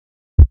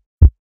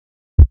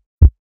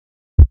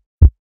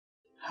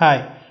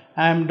Hi,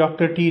 I am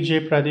Dr. T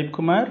J Pradeep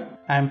Kumar.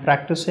 I am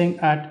practicing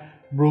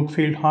at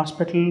Brookfield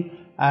Hospital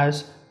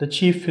as the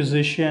Chief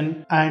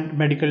Physician and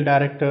Medical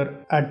Director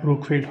at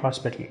Brookfield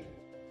Hospital.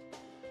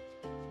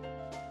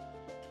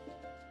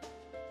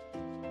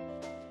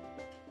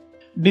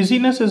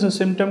 Dizziness is a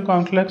symptom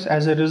complex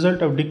as a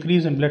result of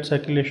decrease in blood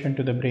circulation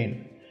to the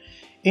brain.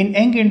 In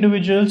young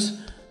individuals,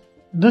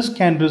 this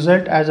can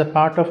result as a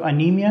part of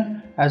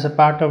anemia, as a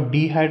part of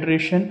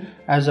dehydration,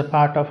 as a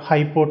part of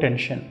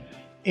hypotension.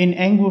 In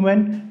young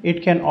women,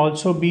 it can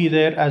also be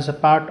there as a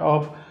part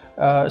of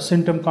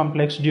symptom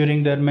complex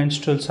during their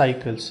menstrual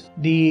cycles.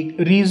 The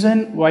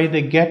reason why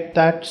they get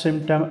that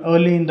symptom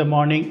early in the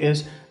morning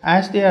is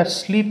as they are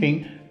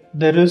sleeping,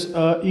 there is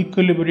a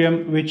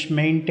equilibrium which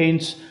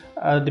maintains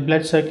the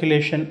blood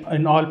circulation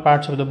in all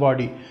parts of the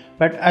body.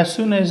 But as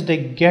soon as they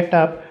get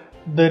up,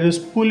 there is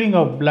pooling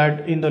of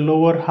blood in the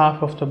lower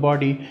half of the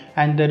body,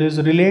 and there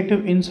is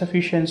relative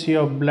insufficiency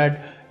of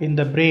blood in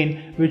the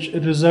brain, which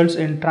results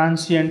in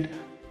transient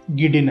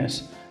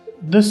giddiness.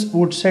 This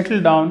would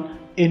settle down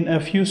in a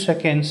few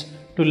seconds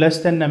to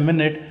less than a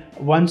minute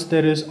once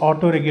there is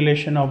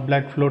autoregulation of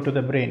blood flow to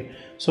the brain.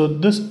 So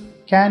this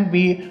can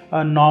be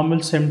a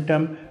normal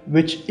symptom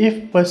which,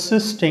 if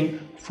persisting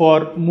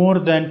for more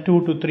than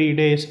 2 to 3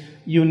 days,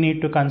 you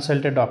need to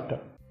consult a doctor.